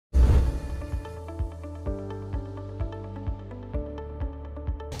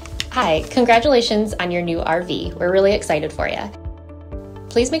Hi, congratulations on your new RV. We're really excited for you.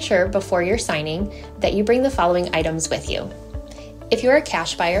 Please make sure before you're signing that you bring the following items with you. If you're a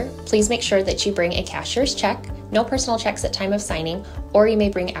cash buyer, please make sure that you bring a cashier's check, no personal checks at time of signing, or you may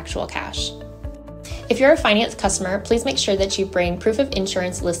bring actual cash. If you're a finance customer, please make sure that you bring proof of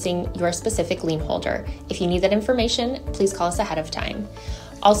insurance listing your specific lien holder. If you need that information, please call us ahead of time.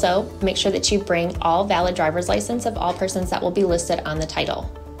 Also, make sure that you bring all valid driver's license of all persons that will be listed on the title.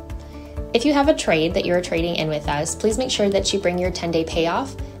 If you have a trade that you're trading in with us, please make sure that you bring your 10-day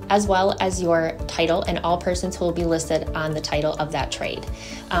payoff as well as your title and all persons who will be listed on the title of that trade.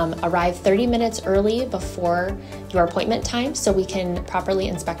 Arrive 30 minutes early before your appointment time so we can properly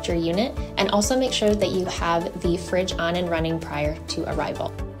inspect your unit, and also make sure that you have the fridge on and running prior to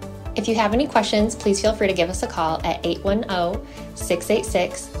arrival. If you have any questions, please feel free to give us a call at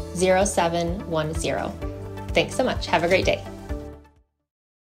 810-686-0710. Thanks so much. Have a great day.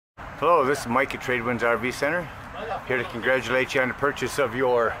 Hello, this is Mike at TradeWinds RV Center. Here to congratulate you on the purchase of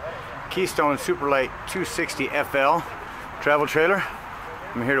your Keytone Superlight 260 FL travel trailer.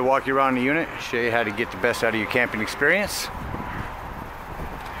 I'm here to walk you around the unit, show you how to get the best out of your camping experience.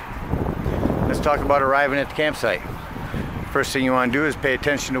 Let's talk about arriving at the campsite. First thing you want to do is pay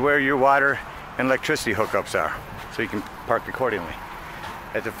attention to where your water and electricity hookups are, so you can park accordingly.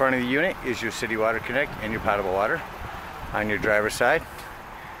 At the front of the unit is your city water connect and your potable water on your driver's side.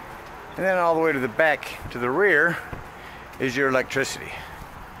 And then all the way to the back, to the rear, is your electricity.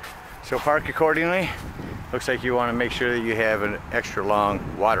 So park accordingly. Looks like you want to make sure that you have an extra long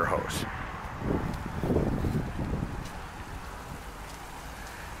water hose.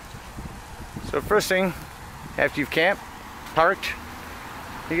 So first thing, after you've camped, parked,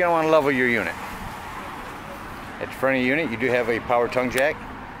 you're going to want to level your unit. At the front of the unit, you do have a power tongue jack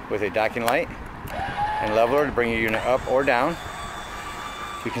with a docking light and leveler to bring your unit up or down.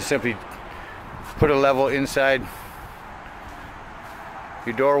 You can simply put a level inside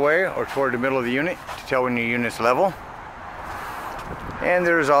your doorway or toward the middle of the unit to tell when your unit's level. And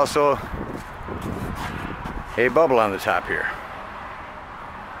there's also a bubble on the top here.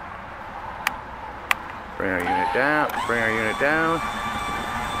 Bring our unit down,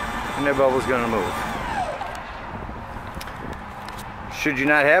 and that bubble's gonna move. Should you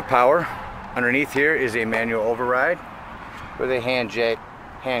not have power, underneath here is a manual override with a hand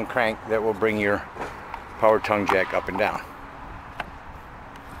crank that will bring your power tongue jack up and down.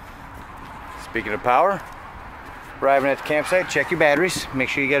 Speaking of power, arriving at the campsite, check your batteries, make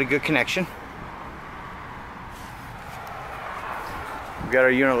sure you got a good connection. We've got our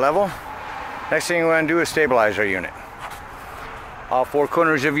unit level. Next thing we want to do is stabilize our unit. All four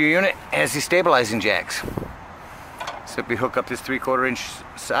corners of your unit has these stabilizing jacks. Simply hook up this 3/4 inch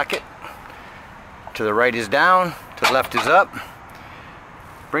socket. To the right is down, to the left is up.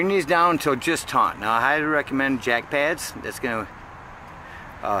 Bring these down until just taut. Now I highly recommend jack pads. That's going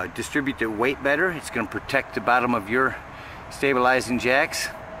to distribute the weight better. It's going to protect the bottom of your stabilizing jacks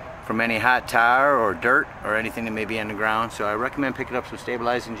from any hot tar or dirt or anything that may be on the ground. So I recommend picking up some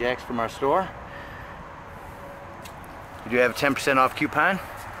stabilizing jacks from our store. We do have a 10% off coupon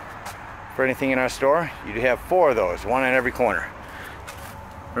for anything in our store. You do have 4 of those, one on every corner.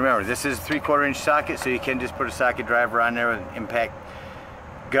 Remember, this is a 3/4 inch socket, so you can just put a socket driver on there with an impact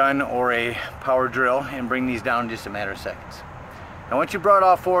gun or a power drill and bring these down in just a matter of seconds. Now once you brought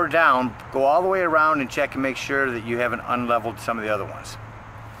all 4 down, go all the way around and check and make sure that you haven't unleveled some of the other ones.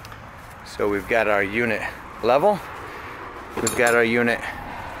 So we've got our unit level, we've got our unit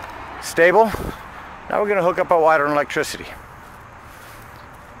stable. Now we're going to hook up our water and electricity.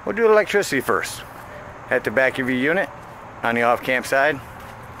 We'll do electricity first. At the back of your unit, on the off-camp side,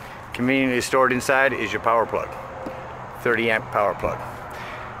 conveniently stored inside is your power plug, 30 amp power plug.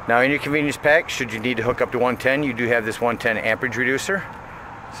 Now in your convenience pack, should you need to hook up to 110, you do have this 110 amperage reducer.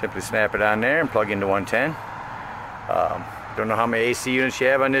 Simply snap it on there and plug into 110. Don't know how many AC units you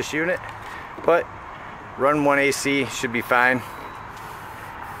have on this unit, but run 1 AC should be fine.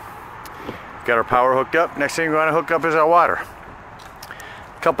 Got our power hooked up. Next thing we want to hook up is our water.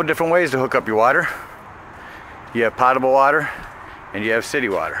 A couple different ways to hook up your water. You have potable water and you have city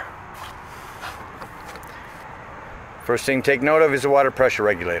water. First thing to take note of is the water pressure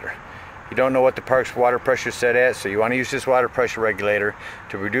regulator. You don't know what the park's water pressure is set at, so you want to use this water pressure regulator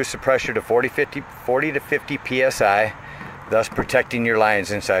to reduce the pressure to 40 to 50 psi, thus protecting your lines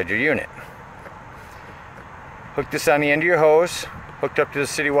inside your unit. Hook this on the end of your hose, hooked up to the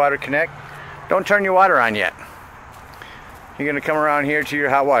city water connect. Don't turn your water on yet. You're going to come around here to your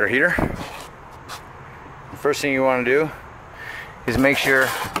hot water heater. The first thing you want to do is make sure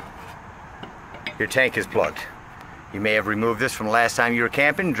your tank is plugged. You may have removed this from the last time you were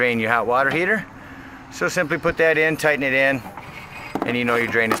camping, drain your hot water heater. So simply put that in, tighten it in, and you know your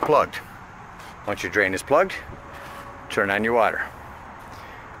drain is plugged. Once your drain is plugged, turn on your water.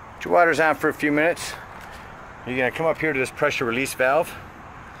 Put your water's on for a few minutes. You're going to come up here to this pressure release valve.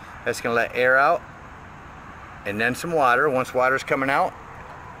 That's going to let air out and then some water. Once water's coming out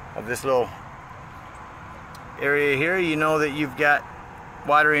of this little area here, you know that you've got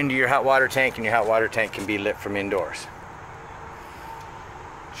water into your hot water tank, and your hot water tank can be lit from indoors.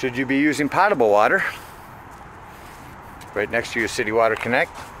 Should you be using potable water, right next to your city water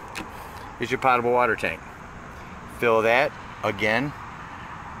connect is your potable water tank. Fill that again,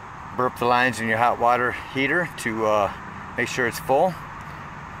 burp the lines in your hot water heater to make sure it's full,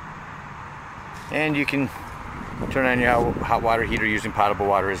 and you can turn on your hot water heater using potable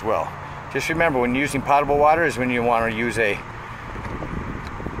water as well. Just remember, when using potable water is when you want to use a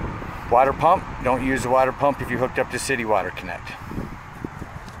water pump. Don't use the water pump if you're hooked up to City Water Connect.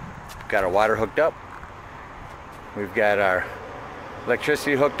 We've got our water hooked up. We've got our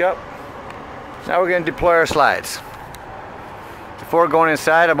electricity hooked up. Now we're going to deploy our slides. Before going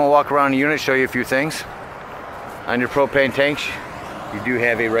inside, I'm going to walk around the unit, show you a few things. On your propane tanks, you do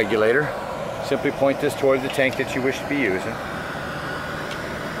have a regulator. Simply point this towards the tank that you wish to be using.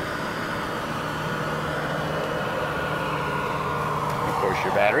 Of course,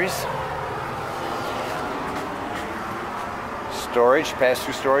 your batteries. Storage,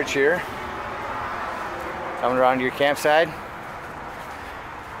 pass-through storage here. Coming around to your campsite,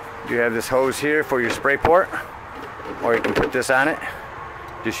 you have this hose here for your spray port, or you can put this on it.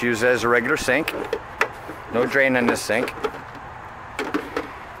 Just use it as a regular sink. No drain on this sink.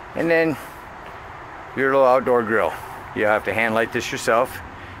 And then your little outdoor grill. You have to hand light this yourself.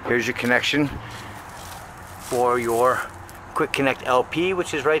 Here's your connection for your Quick Connect LP,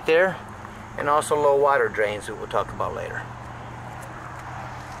 which is right there, and also low water drains that we'll talk about later.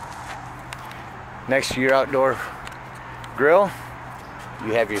 Next to your outdoor grill,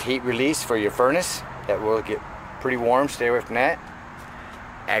 you have your heat release for your furnace. That will get pretty warm, stay away from that.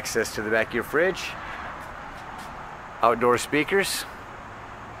 Access to the back of your fridge. Outdoor speakers.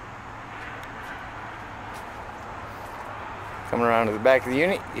 Coming around to the back of the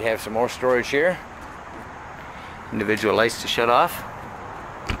unit, you have some more storage here. Individual lights to shut off.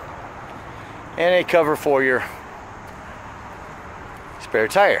 And a cover for your spare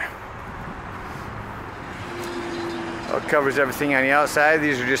tire. Well, it covers everything on the outside.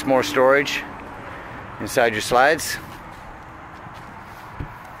 These are just more storage inside your slides.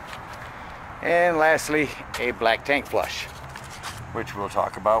 And lastly, a black tank flush, which we'll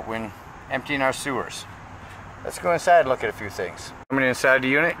talk about when emptying our sewers. Let's go inside and look at a few things. Coming inside the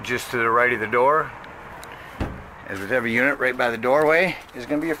unit, just to the right of the door, as with every unit, right by the doorway is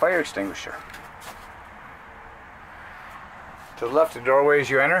going to be a fire extinguisher. To the left of the doorway as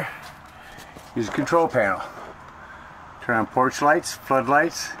you enter is a control panel. Turn on porch lights,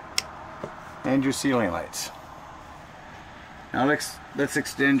 floodlights, and your ceiling lights. Now let's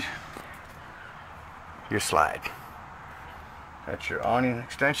extend your slide. That's your awning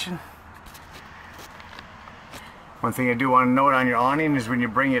extension. One thing I do want to note on your awning is when you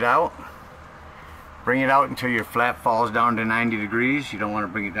bring it out until your flap falls down to 90 degrees. You don't want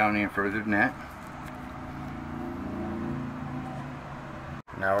to bring it down any further than that.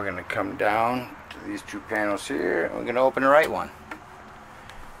 Now we're going to come down to these two panels here, and we're going to open the right one.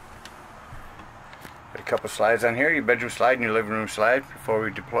 Got a couple slides on here, your bedroom slide and your living room slide. Before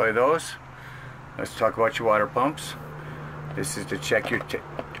we deploy those, let's talk about your water pumps. This is to check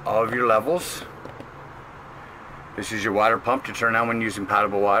all of your levels. This is your water pump to turn on when using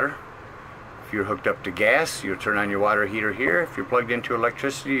potable water. If you're hooked up to gas, you'll turn on your water heater here. If you're plugged into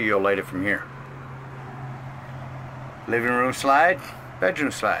electricity, you'll light it from here. Living room slide,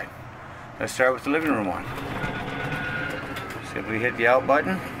 bedroom slide. Let's start with the living room one. Simply hit the out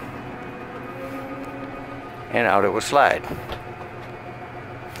button, and out it will slide.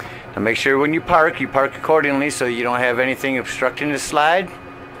 Now make sure when you park accordingly so you don't have anything obstructing the slide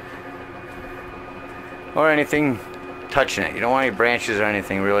or anything touching it. You don't want any branches or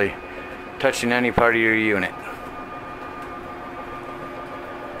anything really touching any part of your unit.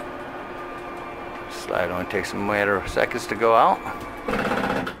 Slide only takes a matter of seconds to go out.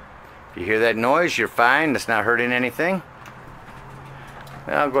 If you hear that noise, you're fine. That's not hurting anything.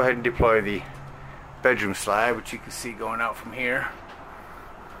 Now I'll go ahead and deploy the bedroom slide, which you can see going out from here.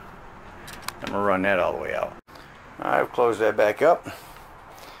 I'm going to run that all the way out. I've closed that back up.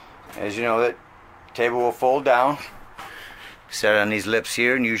 As you know, that table will fold down. Set on these lips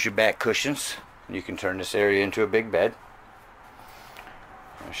here and use your back cushions. You can turn this area into a big bed.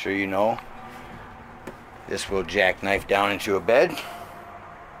 I'm sure you know This will jackknife down into a bed.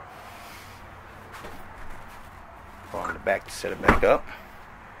 Go on the back to set it back up.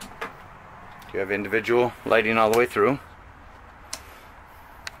 You have individual lighting all the way through.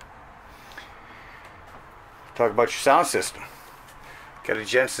 Talk about your sound system. Got a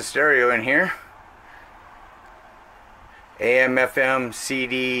Jensen stereo in here. AM, FM,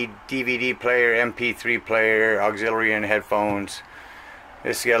 CD, DVD player, MP3 player, auxiliary and headphones.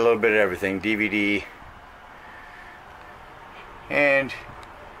 This has got a little bit of everything. DVD. And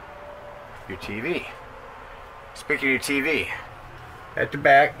your TV. Speaking of your TV, at the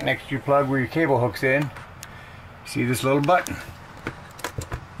back, next to your plug where your cable hooks in, see this little button.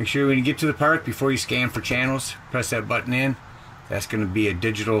 Make sure when you get to the park, before you scan for channels, press that button in. That's going to be a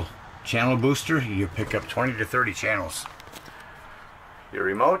digital channel booster. You'll pick up 20 to 30 channels. Your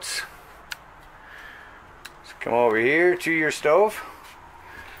remotes. So come over here to your stove.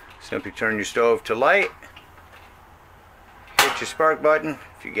 Simply turn your stove to light. Hit your spark button.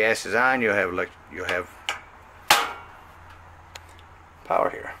 If your gas is on, you'll have power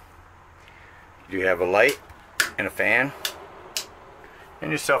here. You have a light and a fan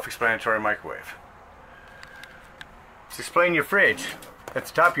and your self-explanatory microwave. Let's explain your fridge. At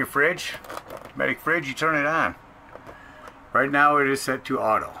the top of your fridge, automatic fridge, you turn it on. Right now it is set to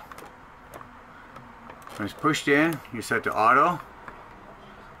auto. When it's pushed in, you set to auto,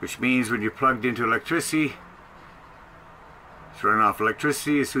 which means when you're plugged into electricity, it's running off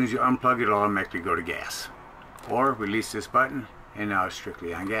electricity. As soon as you unplug it, it'll automatically go to gas. Or release this button, and now it's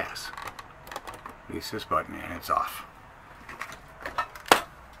strictly on gas. Release this button and it's off.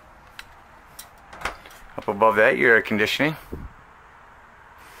 Up above that, your air conditioning.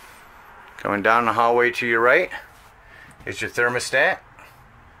 Coming down the hallway to your right is your thermostat.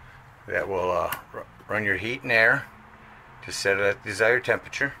 That will run your heat and air to set it at the desired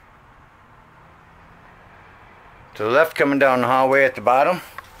temperature. To the left, coming down the hallway at the bottom,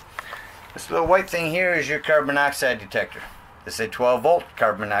 this little white thing here is your carbon monoxide detector. This is a 12-volt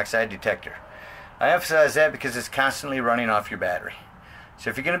carbon monoxide detector. I emphasize that because it's constantly running off your battery. So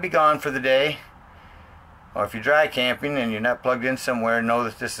if you're going to be gone for the day, or if you're dry camping and you're not plugged in somewhere, know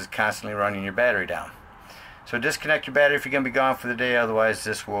that this is constantly running your battery down. So disconnect your battery if you're going to be gone for the day, otherwise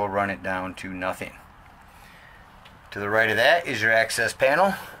this will run it down to nothing. To the right of that is your access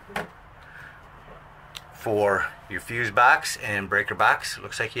panel for your fuse box and breaker box.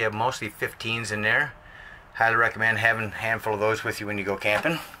 Looks like you have mostly 15s in there. Highly recommend having a handful of those with you when you go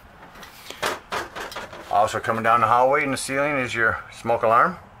camping. Also coming down the hallway in the ceiling is your smoke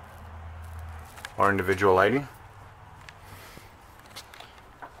alarm or individual lighting.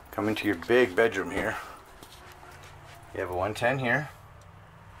 Come into your big bedroom here. You have a 110 here.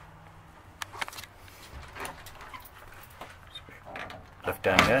 Lift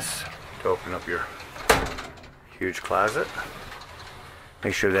down this to open up your huge closet.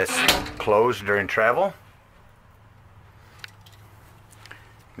 Make sure that's closed during travel.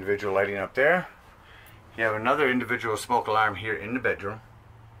 Individual lighting up there. You have another individual smoke alarm here in the bedroom.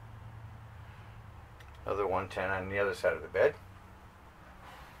 Another 110 on the other side of the bed.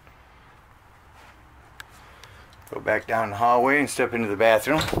 Go back down the hallway and step into the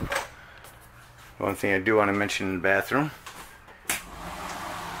bathroom. One thing I do want to mention in the bathroom,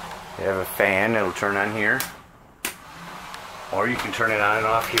 you have a fan that'll turn on here, or you can turn it on and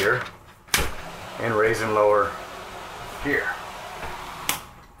off here and raise and lower here.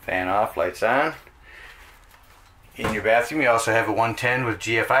 Fan off, lights on. In your bathroom you also have a 110 with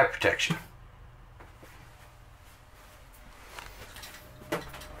GFI protection. I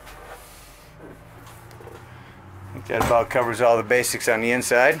think that about covers all the basics on the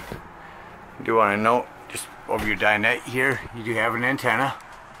inside. I do want to note, just over your dinette here, you do have an antenna.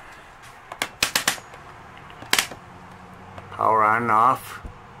 Power on and off.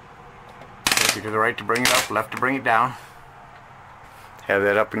 Take it to the right to bring it up, left to bring it down. Have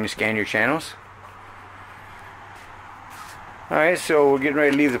that up when you scan your channels. Alright, so we're getting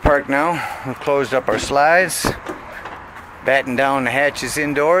ready to leave the park now. We've closed up our slides, batten down the hatches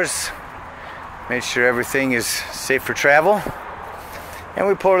indoors, made sure everything is safe for travel, and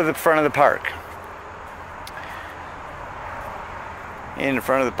we pull to the front of the park. In the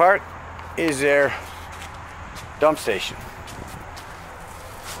front of the park is their dump station.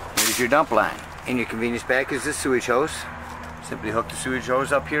 Here's your dump line. In your convenience pack is the sewage hose. Simply hook the sewage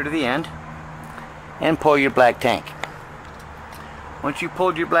hose up here to the end and pull your black tank. Once you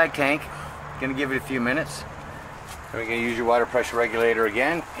pulled your black tank, you're going to give it a few minutes. Then we're going to use your water pressure regulator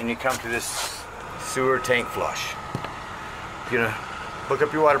again, and you come to this sewer tank flush. You're going to hook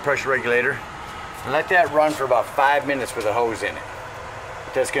up your water pressure regulator and let that run for about 5 minutes with a hose in it.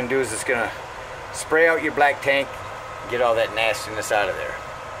 What that's going to do is it's going to spray out your black tank, get all that nastiness out of there.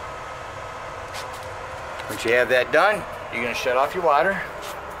 Once you have that done, you're going to shut off your water,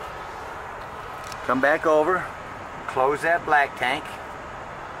 come back over, close that black tank,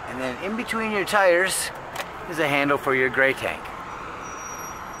 and then in between your tires is a handle for your gray tank.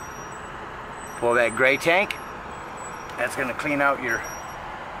 Pull that gray tank. That's going to clean out your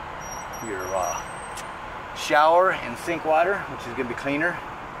shower and sink water, which is going to be cleaner.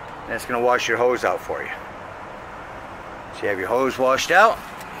 That's going to wash your hose out for you. So you have your hose washed out,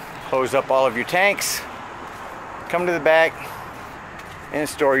 close up all of your tanks, come to the back and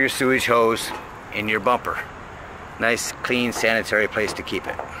store your sewage hose in your bumper. Nice, clean, sanitary place to keep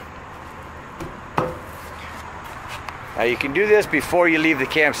it. Now you can do this before you leave the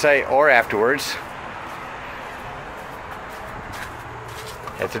campsite or afterwards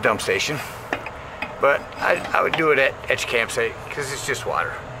at the dump station. But I would do it at your campsite because it's just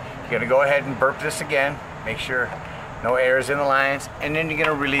water. You're going to go ahead and burp this again. Make sure no air is in the lines. And then you're going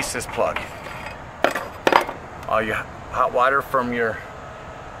to release this plug. All your hot water from your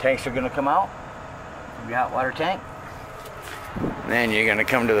tanks are going to come out from your hot water tank. Then you're going to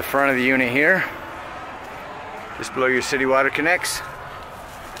come to the front of the unit here, just below your city water connects.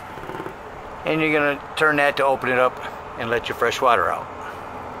 And you're going to turn that to open it up and let your fresh water out.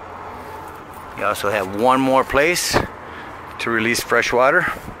 You also have one more place to release fresh water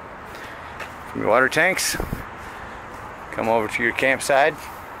from your water tanks. Come over to your campsite.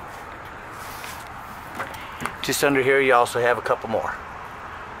 Just under here you also have a couple more.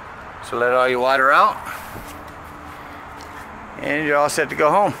 So let all your water out and you're all set to go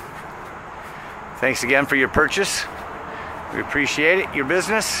home. Thanks again for your purchase. We appreciate it, your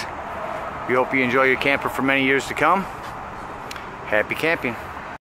business. We hope you enjoy your camper for many years to come. Happy camping.